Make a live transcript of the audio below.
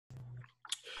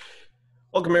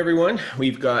Welcome, everyone.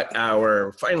 We've got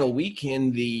our final week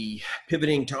in the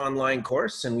Pivoting to Online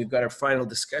course, and we've got our final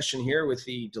discussion here with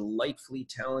the delightfully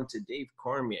talented Dave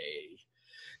Cormier.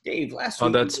 Dave, last Oh,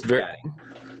 week we that's were very chatting,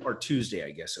 or Tuesday,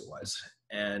 I guess it was,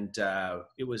 and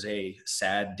it was a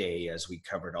sad day as we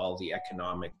covered all the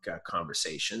economic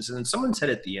conversations. And then someone said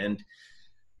at the end,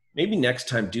 maybe next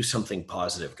time do something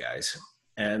positive, guys.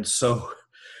 And so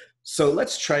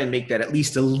let's try and make that at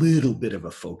least a little bit of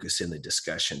a focus in the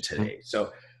discussion today.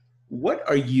 So what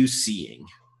are you seeing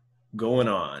going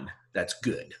on that's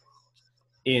good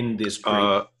in this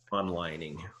great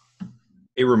onlining?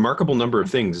 a remarkable number of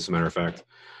things, as a matter of fact.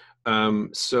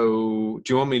 So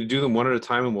do you want me to do them one at a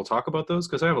time and we'll talk about those?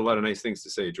 Because I have a lot of nice things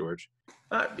to say, George.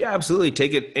 Yeah, absolutely.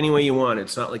 Take it any way you want.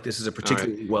 It's not like this is a All right.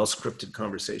 particularly well-scripted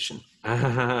conversation.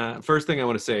 First thing I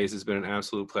want to say is it's been an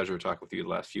absolute pleasure talking with you the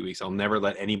last few weeks. I'll never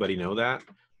let anybody know that,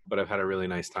 but I've had a really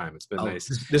nice time. It's been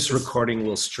nice. This recording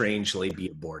will strangely be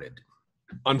aborted.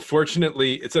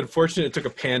 Unfortunately, it's unfortunate it took a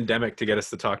pandemic to get us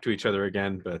to talk to each other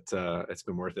again, but it's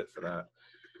been worth it for that.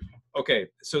 Okay,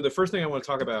 so the first thing I want to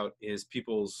talk about is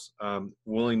people's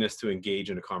willingness to engage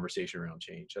in a conversation around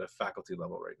change at a faculty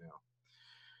level right now.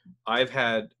 I've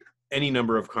had any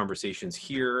number of conversations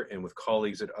here and with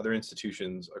colleagues at other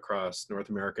institutions across North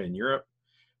America and Europe,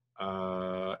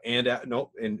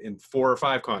 in 4 or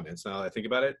 5 continents now that I think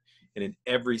about it. And in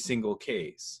every single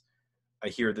case, I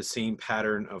hear the same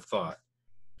pattern of thought.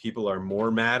 People are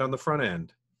more mad on the front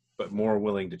end, but more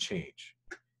willing to change.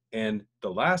 And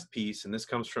the last piece, and this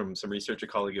comes from some research a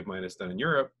colleague of mine has done in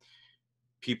Europe,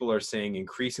 people are saying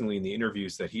increasingly in the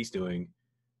interviews that he's doing,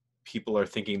 people are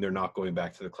thinking they're not going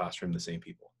back to the classroom the same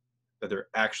people, that they're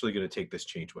actually going to take this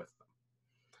change with them.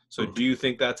 So do you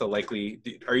think that's a likely,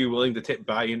 are you willing to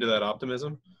buy into that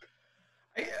optimism?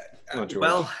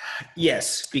 Well,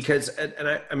 yes, because,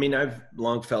 I mean, I've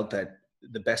long felt that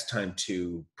the best time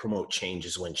to promote change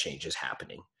is when change is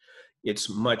happening. It's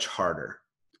much harder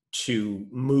to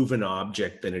move an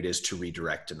object than it is to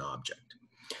redirect an object,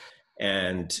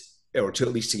 or to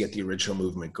at least to get the original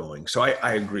movement going. So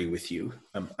I agree with you.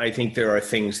 I think there are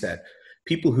things that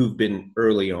people who've been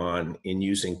early on in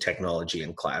using technology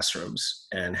in classrooms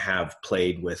and have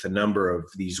played with a number of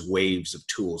these waves of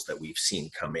tools that we've seen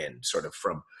come in, sort of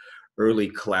from early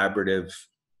collaborative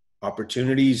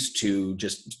opportunities to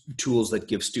just tools that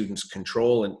give students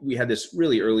control. And we had this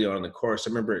really early on in the course.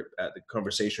 I remember the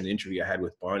conversation, the interview I had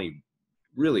with Bonnie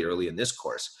really early in this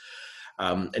course.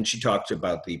 And she talked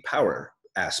about the power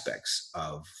aspects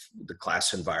of the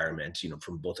class environment,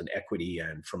 from both an equity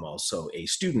and from also a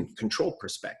student control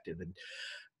perspective. And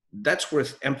that's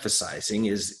worth emphasizing,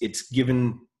 is it's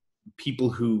given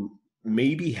people who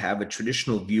maybe have a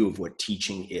traditional view of what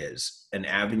teaching is an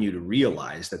avenue to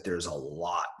realize that there's a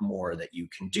lot more that you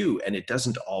can do, and it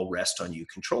doesn't all rest on you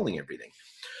controlling everything.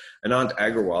 Anant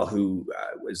Agarwal, who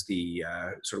was the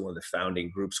sort of one of the founding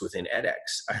groups within edX,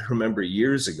 I remember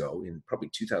years ago in probably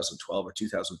 2012 or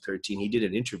 2013, he did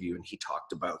an interview and he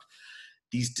talked about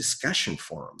these discussion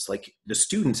forums. Like, the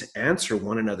students answer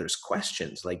one another's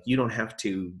questions. Like, you don't have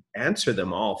to answer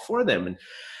them all for them.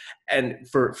 And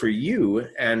for you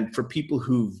and for people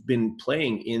who've been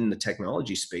playing in the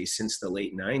technology space since the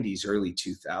late 90s, early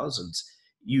 2000s,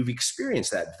 you've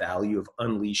experienced that value of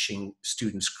unleashing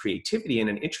students' creativity. And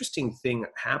an interesting thing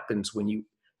happens when you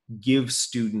give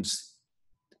students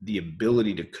the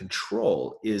ability to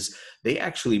control is they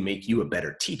actually make you a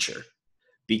better teacher,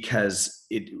 because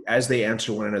as they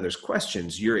answer one another's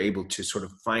questions, you're able to sort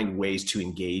of find ways to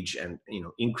engage and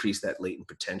increase that latent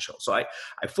potential. So I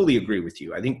fully agree with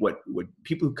you. I think what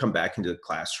people who come back into the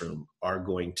classroom are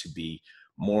going to be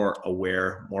more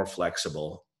aware, more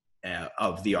flexible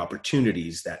of the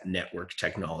opportunities that network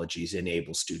technologies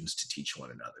enable students to teach one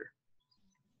another.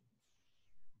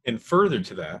 And further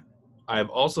to that, I've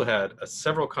also had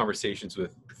several conversations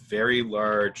with very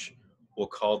large, we'll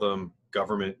call them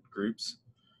government groups,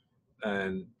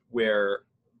 and where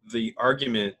the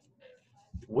argument,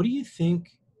 what do you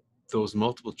think those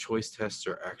multiple choice tests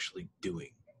are actually doing,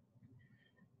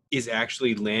 is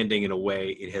actually landing in a way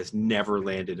it has never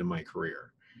landed in my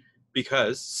career.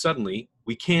 Because suddenly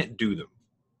we can't do them.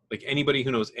 Like, anybody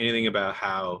who knows anything about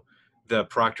how the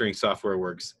proctoring software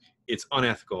works, it's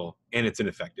unethical and it's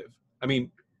ineffective. I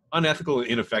mean, unethical and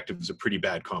ineffective is a pretty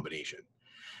bad combination.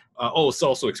 It's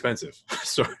also expensive.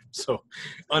 So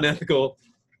unethical,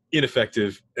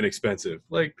 ineffective, and expensive.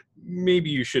 Like, maybe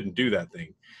you shouldn't do that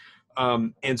thing.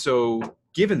 And so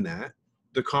given that,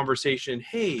 the conversation,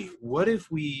 hey, what if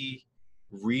we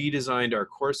redesigned our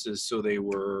courses so they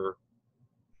were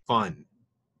fun,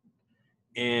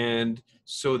 and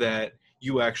so that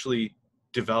you actually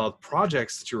develop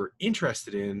projects that you're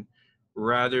interested in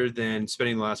rather than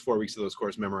spending the last 4 weeks of those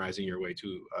courses memorizing your way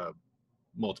to a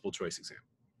multiple choice exam.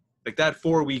 Like that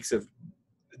 4 weeks of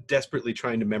desperately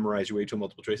trying to memorize your way to a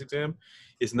multiple choice exam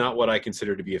is not what I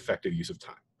consider to be effective use of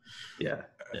time. Yeah.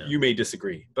 You may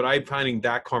disagree, but I'm finding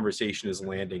that conversation is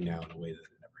landing now in a way that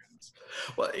it never has.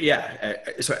 Well, yeah.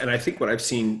 So, and I think what I've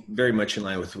seen very much in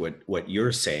line with what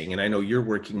you're saying, and I know you're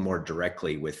working more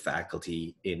directly with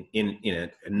faculty in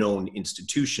a known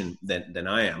institution than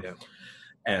I am. Yeah.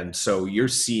 And so you're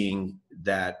seeing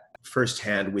that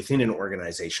firsthand within an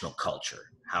organizational culture,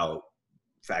 how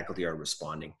faculty are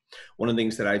responding. One of the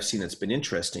things that I've seen that's been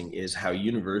interesting is how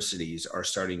universities are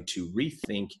starting to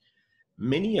rethink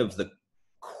many of the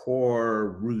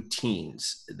core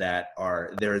routines that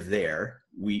they're there.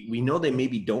 We know they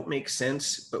maybe don't make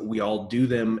sense, but we all do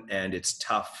them, and it's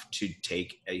tough to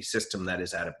take a system that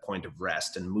is at a point of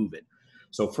rest and move it.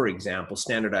 So, for example,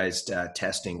 standardized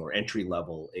testing or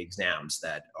entry-level exams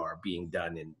that are being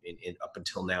done in up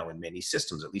until now in many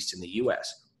systems, at least in the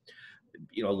U.S.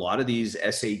 You know, a lot of these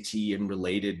SAT and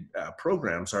related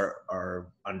programs are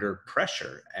under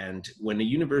pressure, and when a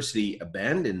university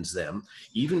abandons them,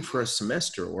 even for a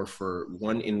semester or for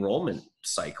one enrollment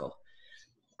cycle,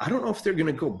 I don't know if they're going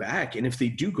to go back, and if they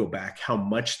do go back, how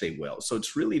much they will. So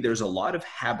it's really, there's a lot of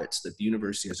habits that the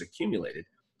university has accumulated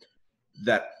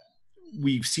that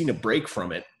we've seen a break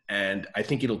from it, and I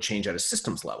think it'll change at a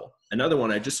systems level. Another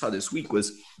one I just saw this week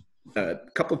was a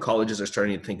couple of colleges are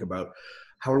starting to think about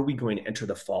how are we going to enter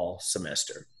the fall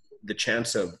semester. The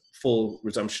chance of full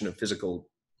resumption of physical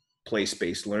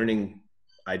place-based learning,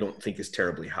 I don't think is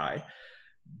terribly high,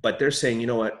 but they're saying, you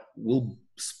know what, we'll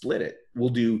split it. We'll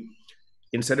do,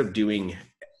 instead of doing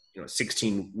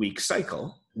 16-week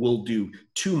cycle, we'll do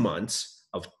 2 months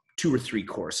of 2 or 3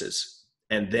 courses,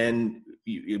 and then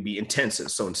it'll be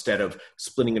intensive. So instead of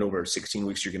splitting it over 16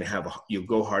 weeks, you'll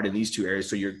go hard in these 2 areas.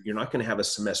 So you're not going to have a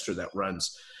semester that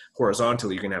runs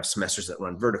horizontally. You're going to have semesters that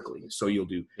run vertically. So you'll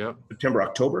do September,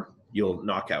 October, you'll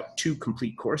knock out 2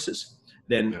 complete courses.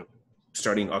 Then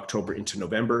starting October into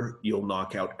November, you'll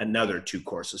knock out another 2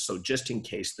 courses. So just in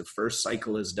case the first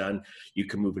cycle is done, you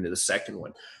can move into the second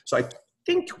one. So I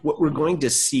think what we're going to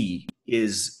see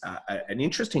is an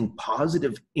interesting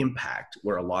positive impact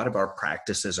where a lot of our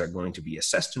practices are going to be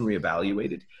assessed and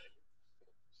reevaluated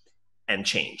and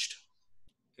changed.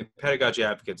 And pedagogy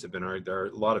advocates have been, there are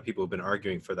a lot of people who have been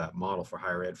arguing for that model for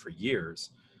higher ed for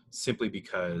years, simply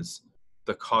because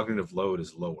the cognitive load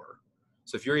is lower.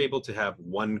 So if you're able to have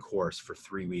 1 course for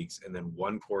 3 weeks, and then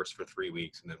 1 course for 3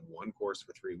 weeks, and then 1 course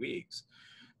for 3 weeks,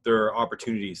 there are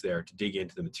opportunities there to dig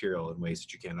into the material in ways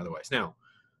that you can't otherwise. Now,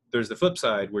 there's the flip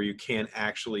side where you can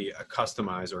actually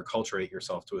customize or acculturate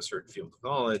yourself to a certain field of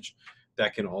knowledge.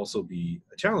 That can also be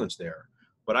a challenge there.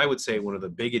 But I would say one of the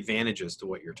big advantages to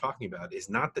what you're talking about is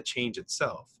not the change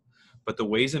itself, but the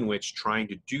ways in which trying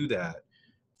to do that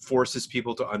forces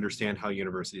people to understand how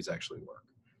universities actually work.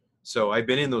 So I've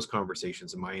been in those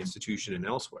conversations in my institution and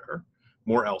elsewhere,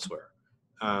 more elsewhere.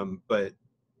 But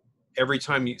every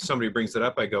time somebody brings it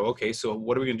up, I go, okay, so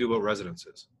what are we going to do about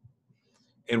residences?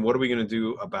 And what are we going to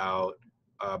do about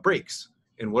breaks?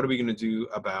 And what are we going to do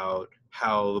about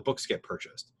how the books get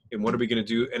purchased? And what are we going to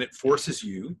do? And it forces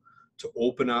you to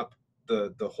open up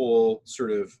the whole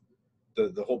sort of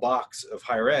the whole box of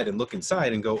higher ed and look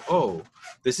inside and go, oh,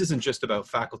 this isn't just about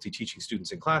faculty teaching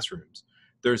students in classrooms.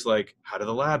 There's like, how do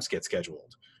the labs get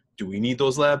scheduled? Do we need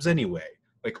those labs anyway?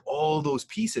 Like all those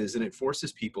pieces, and it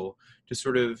forces people to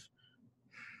sort of,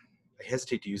 I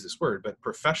hesitate to use this word, but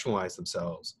professionalize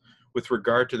themselves with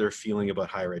regard to their feeling about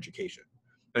higher education.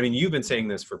 I mean, you've been saying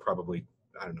this for probably,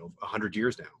 100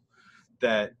 years now,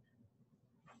 that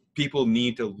people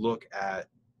need to look at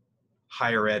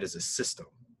higher ed as a system.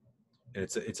 And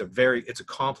it's a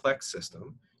complex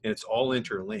system, and it's all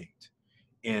interlinked.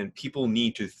 And people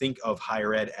need to think of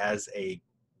higher ed as a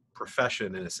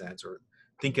profession in a sense, or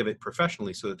think of it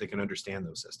professionally so that they can understand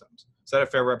those systems. Is that a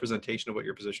fair representation of what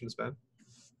your position has been?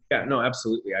 Yeah, no,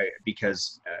 absolutely.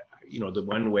 Because the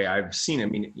one way I've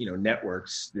seen,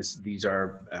 networks, these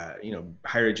are,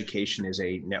 higher education is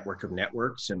a network of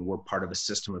networks, and we're part of a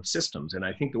system of systems. And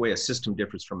I think the way a system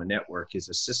differs from a network is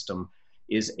a system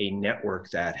is a network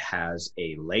that has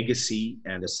a legacy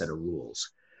and a set of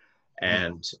rules.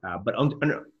 And, but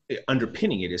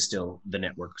underpinning it is still the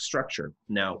network structure.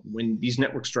 Now, when these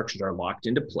network structures are locked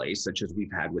into place, such as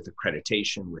we've had with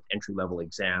accreditation, with entry-level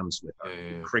exams, with our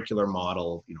curricular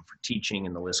model, for teaching,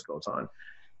 and the list goes on.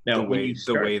 Now,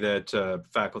 the way that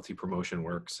faculty promotion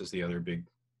works is the other big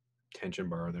tension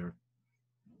bar there.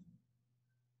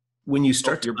 When you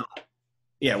start to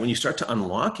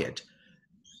unlock it,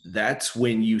 that's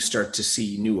when you start to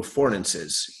see new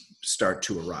affordances. start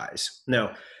to arise.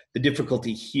 Now, the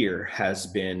difficulty here has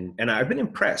been, and I've been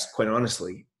impressed, quite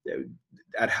honestly,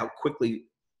 at how quickly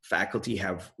faculty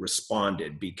have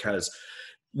responded, because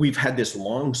we've had this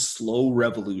long, slow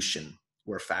revolution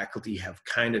where faculty have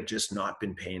kind of just not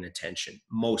been paying attention.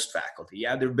 Most faculty.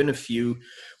 Yeah, there have been a few.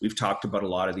 We've talked about a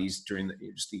lot of these during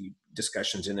the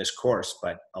discussions in this course,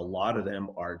 but a lot of them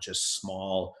are just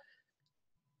small,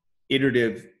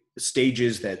 iterative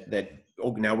stages that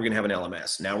oh, now we're going to have an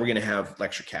LMS. Now we're going to have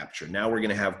lecture capture. Now we're going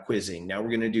to have quizzing. Now we're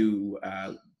going to do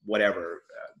whatever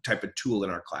type of tool in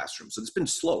our classroom. So it's been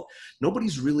slow.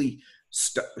 Nobody's really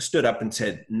stood up and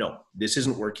said, no, this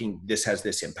isn't working. This has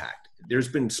this impact. There's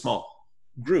been small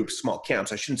groups, small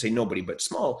camps. I shouldn't say nobody, but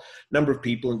small number of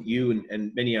people, and you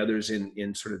and many others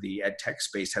in sort of the ed tech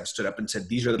space have stood up and said,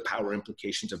 these are the power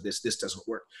implications of this. This doesn't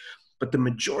work. But the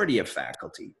majority of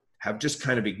faculty have just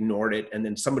kind of ignored it. And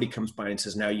then somebody comes by and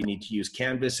says, now you need to use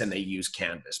Canvas, and they use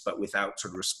Canvas, but without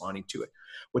sort of responding to it.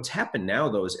 What's happened now,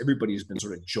 though, is everybody's been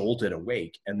sort of jolted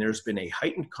awake, and there's been a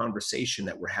heightened conversation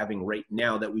that we're having right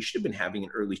now that we should have been having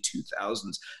in early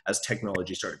 2000s as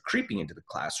technology started creeping into the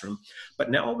classroom.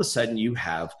 But now all of a sudden you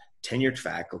have tenured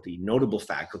faculty, notable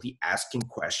faculty asking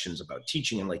questions about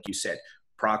teaching. And like you said,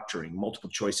 proctoring, multiple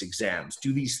choice exams,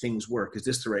 do these things work? Is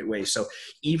this the right way? So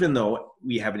even though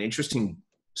we have an interesting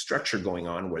structure going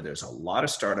on where there's a lot of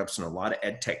startups and a lot of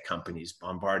ed tech companies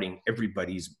bombarding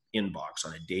everybody's inbox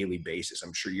on a daily basis,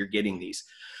 I'm sure you're getting these,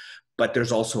 but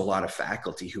there's also a lot of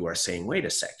faculty who are saying, wait a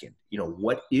second,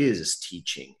 what is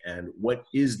teaching and what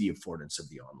is the affordance of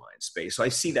the online space? So I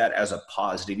see that as a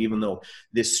positive, even though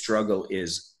this struggle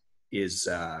is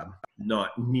not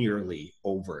nearly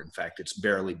over. In fact, it's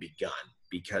barely begun,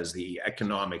 because the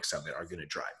economics of it are going to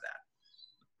drive that.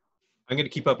 I'm going to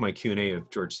keep up my Q&A of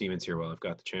George Siemens here while I've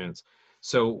got the chance.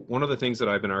 So one of the things that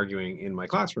I've been arguing in my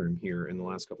classroom here in the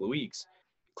last couple of weeks,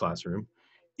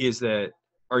 is that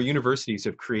our universities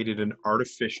have created an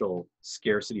artificial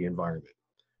scarcity environment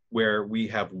where we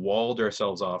have walled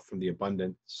ourselves off from the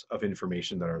abundance of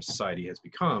information that our society has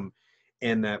become.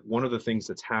 And that one of the things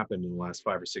that's happened in the last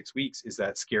 5 or 6 weeks is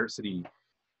that scarcity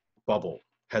bubble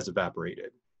has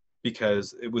evaporated,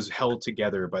 because it was held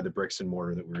together by the bricks and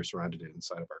mortar that we were surrounded in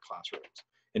inside of our classrooms.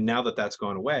 And now that that's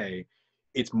gone away,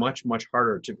 it's much, much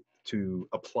harder to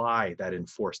apply that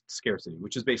enforced scarcity,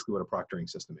 which is basically what a proctoring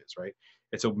system is, right?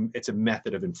 It's a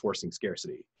method of enforcing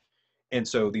scarcity. And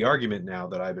so the argument now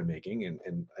that I've been making,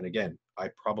 and again, I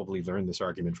probably learned this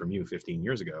argument from you 15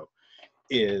 years ago,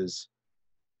 is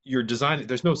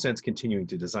there's no sense continuing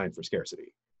to design for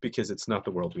scarcity, because it's not the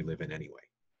world we live in anyway.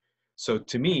 So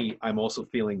to me, I'm also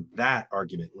feeling that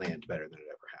argument land better than it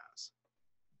ever has.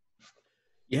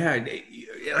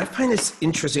 Yeah, I find this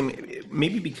interesting,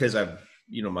 maybe because I've,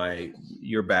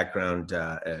 your background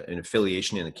and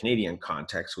affiliation in the Canadian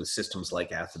context with systems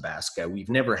like Athabasca, we've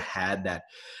never had that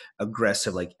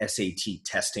aggressive like SAT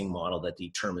testing model that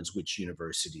determines which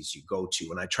universities you go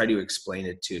to. And I try to explain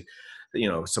it to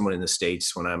someone in the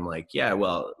States when I'm like, yeah,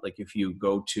 well, like if you're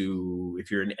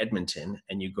in Edmonton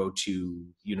and you go to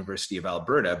University of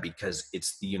Alberta because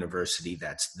it's the university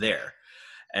that's there.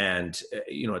 And,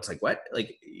 it's like, what,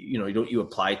 like, don't you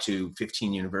apply to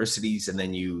 15 universities and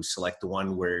then you select the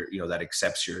one where, that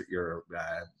accepts your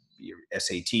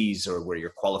SATs or where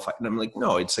you're qualified? And I'm like,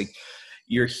 no, it's like,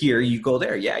 you're here, you go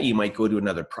there. Yeah, you might go to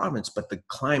another province, but the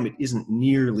climate isn't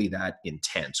nearly that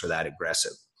intense or that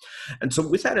aggressive. And so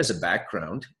with that as a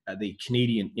background, the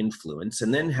Canadian influence,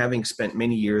 and then having spent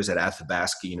many years at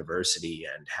Athabasca University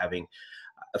and having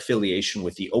affiliation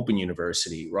with the Open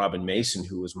University, Robin Mason,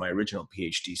 who was my original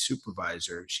PhD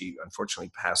supervisor, she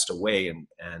unfortunately passed away, and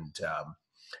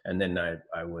then I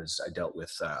dealt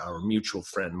with our mutual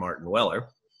friend Martin Weller.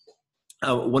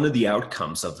 One of the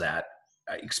outcomes of that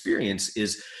experience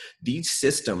is these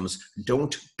systems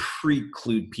don't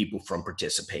preclude people from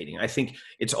participating. I think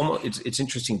it's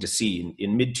interesting to see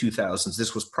in mid 2000s,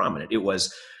 this was prominent. It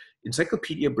was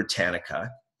Encyclopedia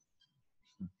Britannica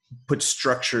put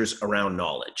structures around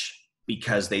knowledge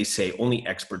because they say only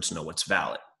experts know what's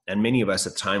valid. And many of us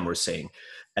at the time were saying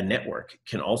a network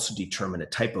can also determine a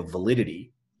type of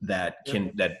validity that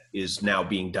is now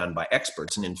being done by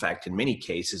experts. And in fact, in many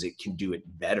cases, it can do it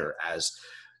better, as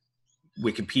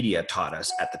Wikipedia taught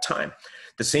us at the time.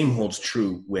 The same holds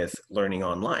true with learning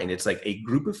online. It's like a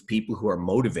group of people who are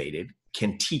motivated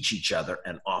can teach each other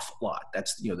an awful lot.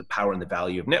 That's the power and the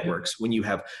value of networks. When you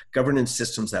have governance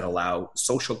systems that allow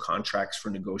social contracts for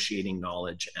negotiating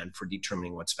knowledge and for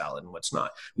determining what's valid and what's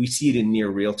not. We see it in near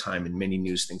real time in many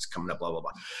news things coming up, blah, blah,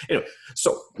 blah. Anyway,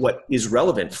 so what is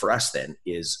relevant for us then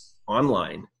is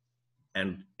online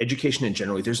and education in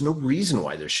general, there's no reason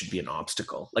why there should be an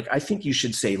obstacle. Like, I think you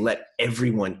should say, let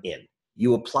everyone in.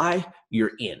 You apply,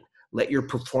 you're in. Let your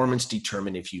performance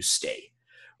determine if you stay.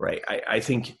 Right. I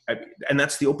think, and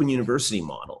that's the open university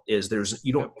model, is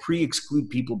you don't pre-exclude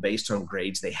people based on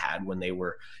grades they had when they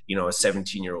were, a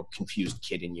 17-year-old confused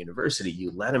kid in university.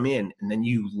 You let them in, and then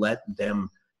you let them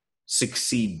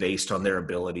succeed based on their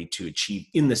ability to achieve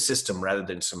in the system rather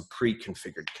than some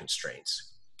pre-configured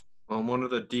constraints. Well, one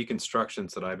of the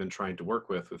deconstructions that I've been trying to work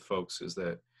with folks is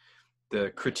that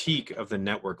the critique of the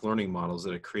network learning models,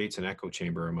 that it creates an echo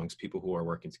chamber amongst people who are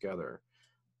working together.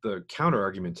 The counter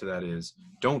argument to that is,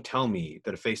 don't tell me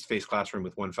that a face-to-face classroom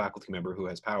with one faculty member who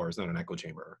has power is not an echo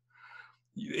chamber.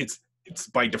 It's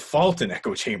by default an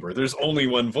echo chamber. There's only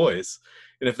one voice.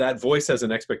 And if that voice has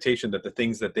an expectation that the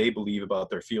things that they believe about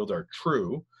their field are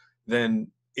true, then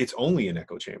it's only an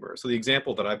echo chamber. So the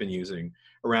example that I've been using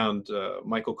around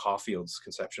Michael Caulfield's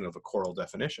conception of a choral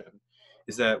definition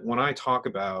is that when I talk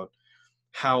about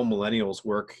how millennials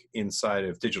work inside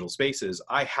of digital spaces,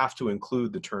 I have to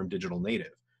include the term digital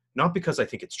native. Not because I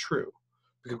think it's true,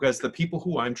 because the people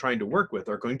who I'm trying to work with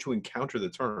are going to encounter the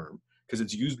term because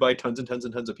it's used by tons and tons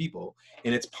and tons of people,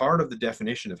 and it's part of the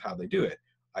definition of how they do it.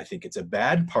 I think it's a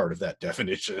bad part of that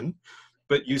definition,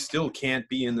 but you still can't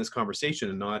be in this conversation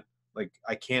and not, like,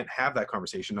 I can't have that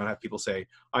conversation, not have people say,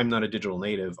 I'm not a digital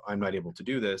native, I'm not able to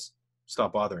do this,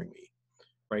 stop bothering me,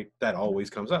 right? That always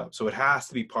comes up. So it has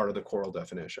to be part of the choral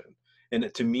definition.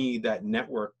 And to me, that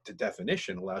network to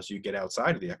definition allows you to get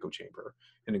outside of the echo chamber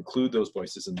and include those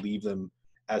voices and leave them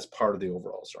as part of the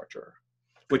overall structure,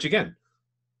 which again,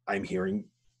 I'm hearing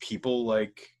people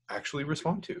like actually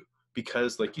respond to,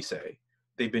 because like you say,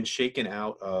 they've been shaken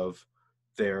out of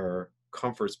their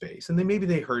comfort space, and maybe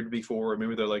they heard before,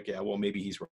 maybe they're like, yeah, well, maybe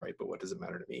he's right, but what does it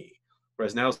matter to me?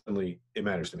 Whereas now suddenly it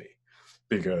matters to me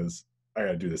because I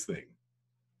got to do this thing.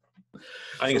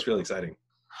 I think it's really exciting.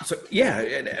 So yeah,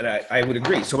 and I would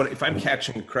agree. So if I'm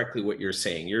catching correctly what you're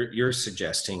saying, you're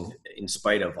suggesting, in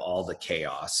spite of all the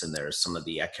chaos and there's some of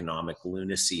the economic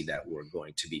lunacy that we're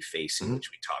going to be facing,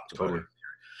 which we talked about earlier,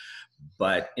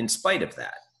 but in spite of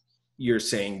that, you're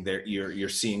saying that you're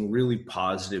seeing really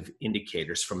positive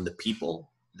indicators from the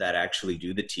people that actually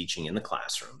do the teaching in the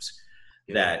classrooms,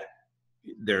 that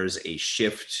there's a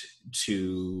shift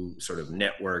to sort of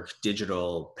network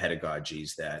digital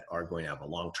pedagogies that are going to have a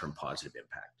long-term positive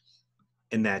impact.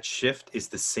 And that shift is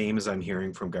the same as I'm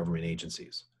hearing from government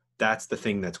agencies. That's the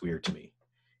thing that's weird to me,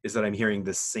 is that I'm hearing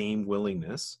the same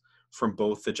willingness from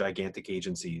both the gigantic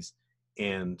agencies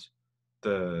and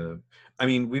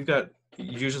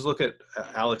you just look at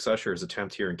Alex Usher's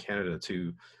attempt here in Canada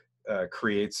to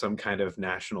create some kind of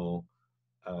national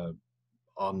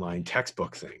online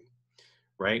textbook thing,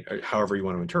 right? Or however you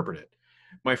want to interpret it.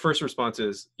 My first response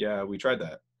is, yeah, we tried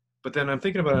that. But then I'm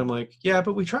thinking about it, I'm like, yeah,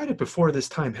 but we tried it before this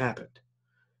time happened.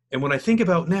 And when I think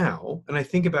about now, and I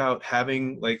think about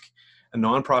having like a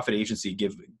nonprofit agency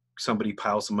give somebody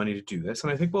piles some money to do this,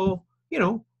 and I think, well,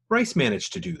 Rice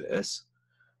managed to do this.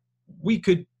 We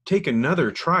could take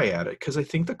another try at it, because I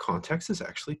think the context is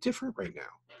actually different right now.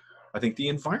 I think the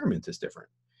environment is different.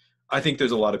 I think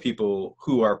there's a lot of people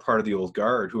who are part of the old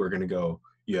guard who are going to go,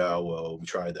 yeah, well, we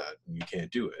tried that and you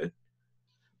can't do it.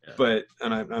 Yeah.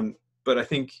 But I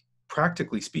think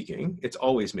practically speaking, it's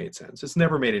always made sense. It's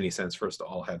never made any sense for us to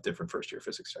all have different first-year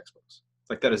physics textbooks.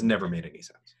 Like, that has never made any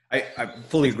sense. I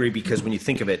fully agree, because when you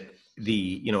think of it,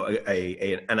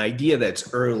 an idea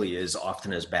that's early is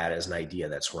often as bad as an idea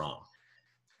that's wrong.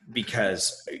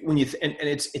 Because when you and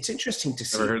it's interesting to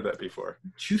see. Never heard that before.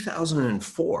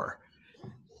 2004,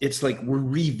 it's like we're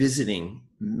revisiting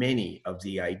many of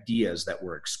the ideas that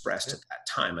were expressed at that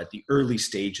time, at the early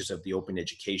stages of the open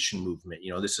education movement.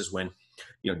 This is when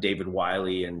David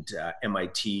Wiley and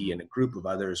MIT and a group of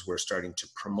others were starting to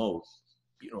promote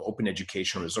open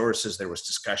educational resources. There was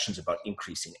discussions about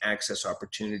increasing access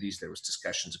opportunities. There was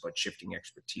discussions about shifting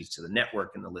expertise to the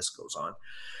network, and the list goes on.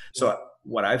 So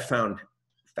what I've found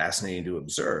fascinating to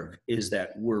observe is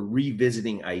that we're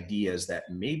revisiting ideas that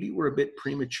maybe were a bit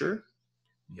premature,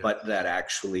 but that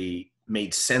actually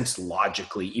made sense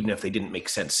logically, even if they didn't make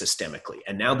sense systemically.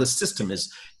 And now the system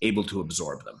is able to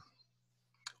absorb them.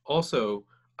 Also,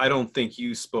 I don't think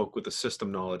you spoke with the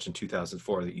system knowledge in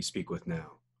 2004 that you speak with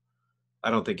now. I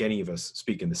don't think any of us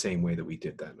speak in the same way that we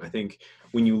did then. I think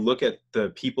when you look at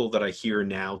the people that I hear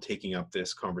now taking up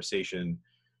this conversation,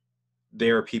 they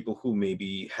are people who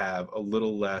maybe have they're a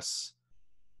little less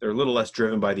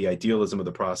driven by the idealism of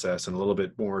the process and a little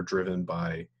bit more driven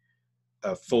by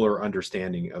a fuller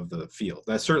understanding of the field.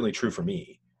 That's certainly true for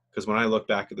me, because when I look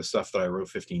back at the stuff that I wrote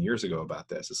 15 years ago about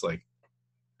this, it's like,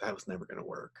 that was never going to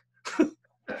work.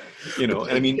 You know,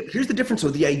 and I mean, here's the difference. So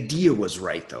the idea was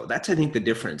right, though. That's, I think, the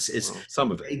difference is well,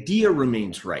 some of the it. idea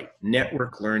remains right.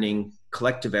 Network learning,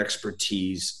 collective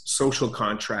expertise, social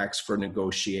contracts for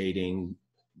negotiating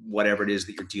whatever it is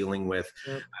that you're dealing with,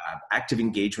 Yep. active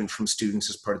engagement from students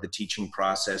as part of the teaching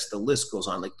process. The list goes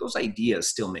on. Like, those ideas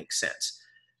still make sense.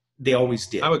 They always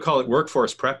did. I would call it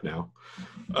workforce prep now.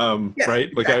 Yeah,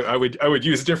 Right? Like exactly. I would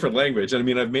use different language. And I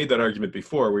mean, I've made that argument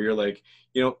before where you're like,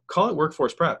 you know, call it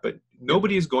workforce prep, but Yep.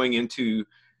 nobody is going into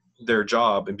their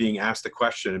job and being asked a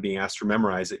question and being asked to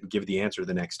memorize it and give the answer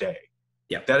the next day.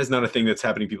 Yep. That is not a thing that's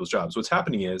happening in people's jobs. What's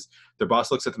happening is their boss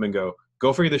looks at them and go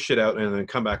figure this shit out and then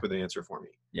come back with an answer for me.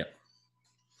 Yep.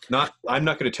 I'm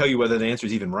not going to tell you whether the answer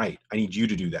is even right. I need you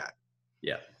to do that.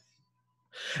 Yeah.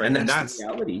 Right? And that's the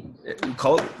reality.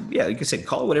 Call it, yeah, like I said,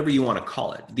 call it whatever you want to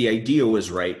call it. The idea was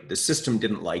right. The system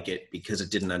didn't like it because it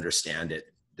didn't understand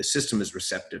it. The system is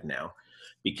receptive now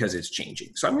because it's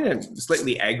changing. So I'm going to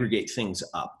slightly aggregate things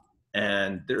up.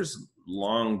 And there's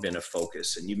long been a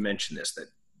focus, and you mentioned this, that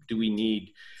do we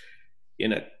need,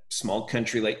 in a small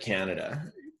country like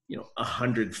Canada,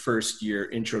 100 first-year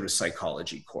intro to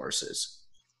psychology courses?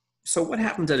 So what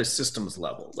happens at a systems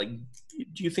level? Like,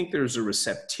 do you think there's a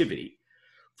receptivity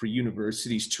for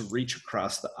universities to reach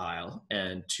across the aisle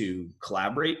and to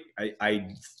collaborate?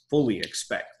 I fully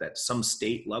expect that some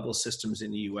state level systems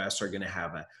in the US are going to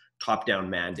have a top-down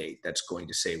mandate that's going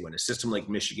to say when a system like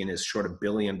Michigan is short $1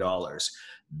 billion,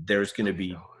 there's going to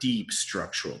be deep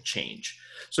structural change.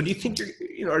 So do you think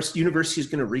our university is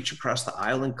going to reach across the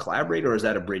aisle and collaborate, or is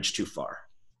that a bridge too far?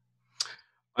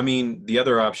 I mean, the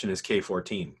other option is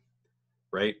K-14,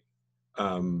 right?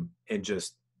 And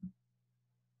just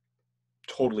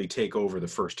totally take over the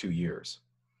first 2 years.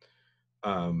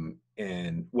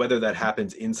 And whether that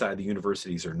happens inside the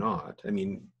universities or not, I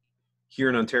mean, here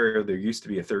in Ontario, there used to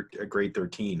be a grade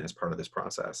 13 as part of this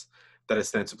process that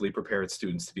ostensibly prepared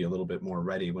students to be a little bit more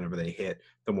ready whenever they hit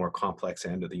the more complex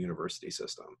end of the university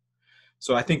system.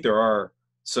 So I think there are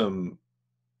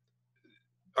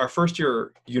our first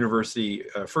year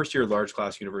large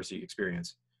class university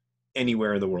experience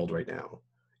anywhere in the world right now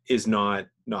is not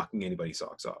knocking anybody's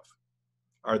socks off.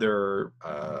 Are there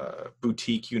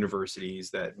boutique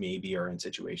universities that maybe are in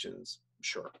situations?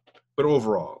 Sure. But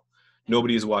overall,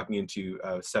 nobody is walking into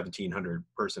a 1,700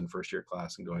 person first year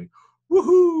class and going,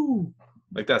 woohoo!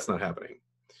 Like, that's not happening.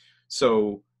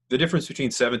 So the difference between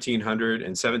 1,700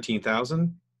 and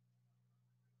 17,000,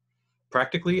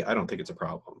 practically, I don't think it's a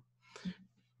problem.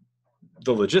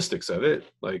 The logistics of it,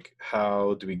 like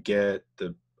how do we get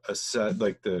the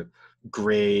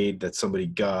grade that somebody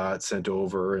got sent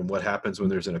over, and what happens when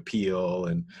there's an appeal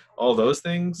and all those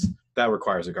things, that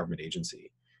requires a government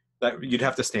agency. That you'd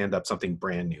have to stand up something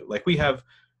brand new. Like we have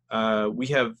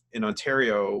in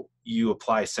Ontario, you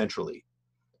apply centrally.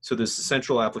 So there's a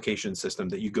central application system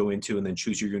that you go into and then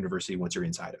choose your university once you're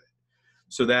inside of it.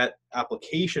 So that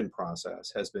application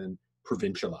process has been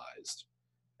provincialized.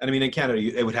 And I mean, in Canada,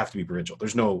 it would have to be provincial.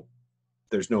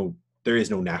 There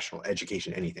is no national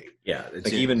education anything. Yeah, it's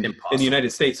like even impossible. in the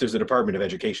United States, there's a Department of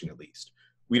Education at least.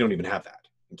 We don't even have that.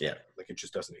 Yeah, like it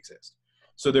just doesn't exist.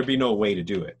 So there'd be no way to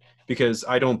do it, because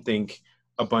I don't think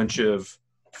a bunch of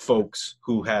folks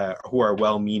who are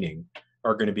well-meaning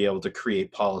are going to be able to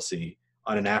create policy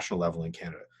on a national level in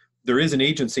Canada. There is an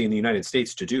agency in the United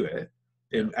States to do it,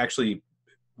 and actually,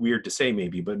 weird to say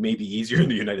maybe, but maybe easier in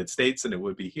the United States than it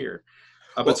would be here.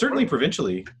 But certainly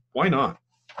provincially, why not?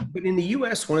 But in the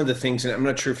US, one of the things, and I'm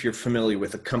not sure if you're familiar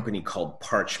with a company called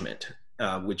Parchment,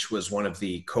 which was one of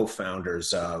the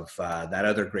co-founders of that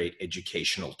other great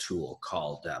educational tool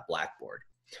called Blackboard.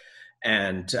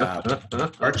 And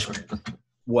Parchment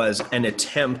was an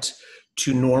attempt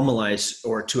to normalize,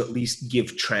 or to at least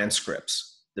give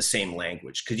transcripts the same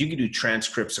language, because you can do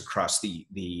transcripts across the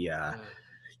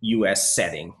US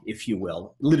setting, if you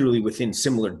will. Literally within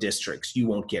similar districts, you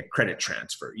won't get credit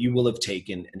transfer. You will have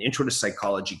taken an intro to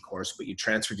psychology course, but you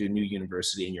transfer to a new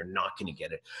university and you're not going to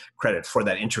get credit for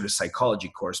that intro to psychology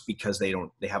course because they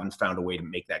haven't found a way to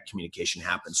make that communication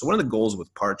happen. So one of the goals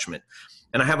with Parchment,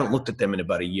 and I haven't looked at them in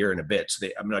about a year and a bit, so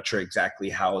I'm not sure exactly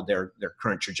how their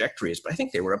current trajectory is, but I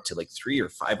think they were up to like 300 or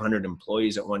 500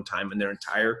 employees at one time, and their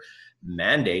entire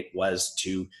mandate was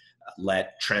to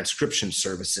let transcription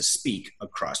services speak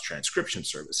across transcription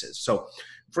services. So,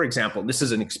 for example, this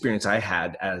is an experience I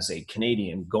had as a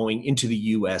Canadian going into the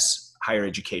US higher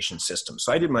education system.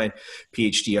 So I did my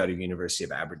PhD out of University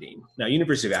of Aberdeen. Now,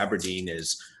 University of Aberdeen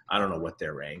is, I don't know what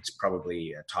they're ranked,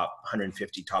 probably a top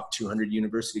 150, top 200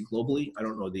 university globally. I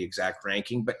don't know the exact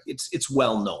ranking, but it's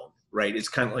well known, right? It's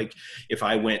kind of like if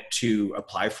I went to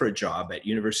apply for a job at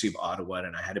University of Ottawa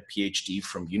and I had a PhD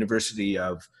from University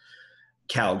of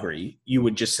Calgary, you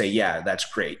would just say, yeah, that's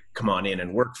great. Come on in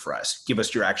and work for us. Give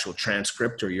us your actual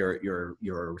transcript or your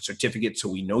certificate so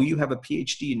we know you have a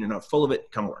PhD and you're not full of it.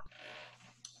 Come work.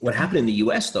 What happened in the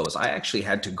US, though, is I actually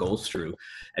had to go through,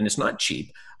 and it's not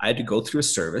cheap, I had to go through a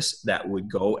service that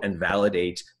would go and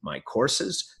validate my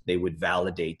courses. They would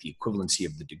validate the equivalency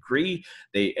of the degree.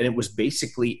 And it was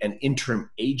basically an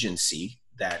interim agency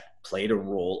that played a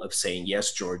role of saying,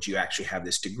 yes, George, you actually have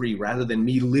this degree, rather than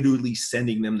me literally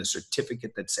sending them the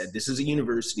certificate that said, this is a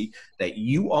university that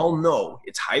you all know,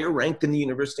 it's higher ranked than the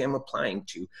university I'm applying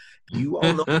to. You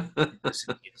all know this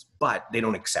is, but they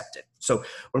don't accept it. So what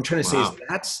I'm trying to say is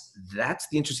that's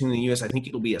the interesting thing in the US. I think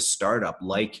it'll be a startup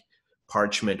like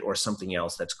Parchment or something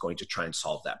else that's going to try and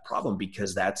solve that problem,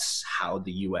 because that's how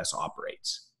the US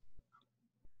operates.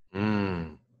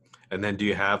 And then do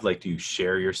you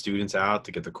share your students out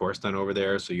to get the course done over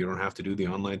there so you don't have to do the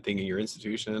online thing in your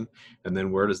institution? And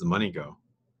then where does the money go?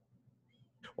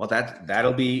 Well, that's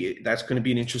going to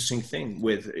be an interesting thing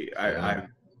with,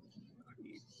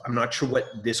 I'm not sure what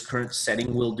this current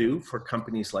setting will do for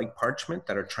companies like Parchment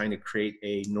that are trying to create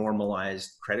a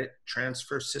normalized credit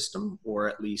transfer system, or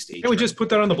at least Can we just put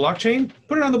that on the blockchain?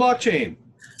 Put it on the blockchain.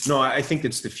 No, I think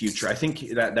it's the future. I think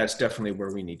that's definitely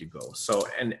where we need to go. So,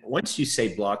 and once you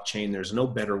say blockchain, there's no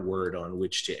better word on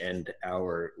which to end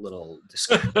our little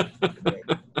discussion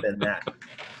than that.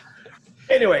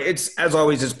 Anyway, as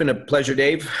always, it's been a pleasure,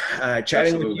 Dave,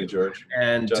 chatting with you. George.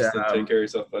 And Justin, take care of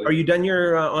yourself, buddy. Are you done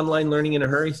your online learning in a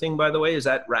hurry thing, by the way? Is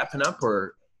that wrapping up,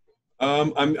 or?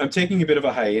 I'm taking a bit of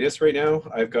a hiatus right now.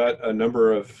 I've got a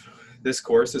number of, this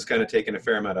course has kind of taken a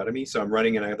fair amount out of me. So I'm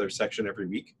running another section every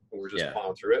week, and we're just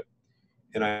plowing through it.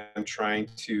 And I'm trying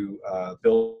to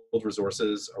build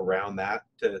resources around that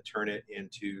to turn it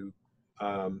into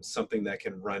something that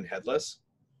can run headless.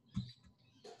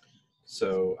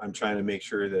 So I'm trying to make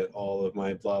sure that all of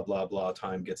my blah, blah, blah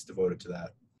time gets devoted to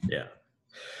that. Yeah.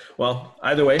 Well,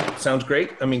 either way, sounds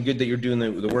great. I mean, good that you're doing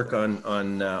the work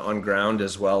on ground,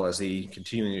 as well as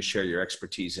continuing to share your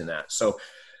expertise in that. So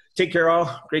take care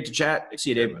all. Great to chat. See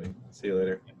you, Dave. See you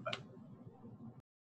later.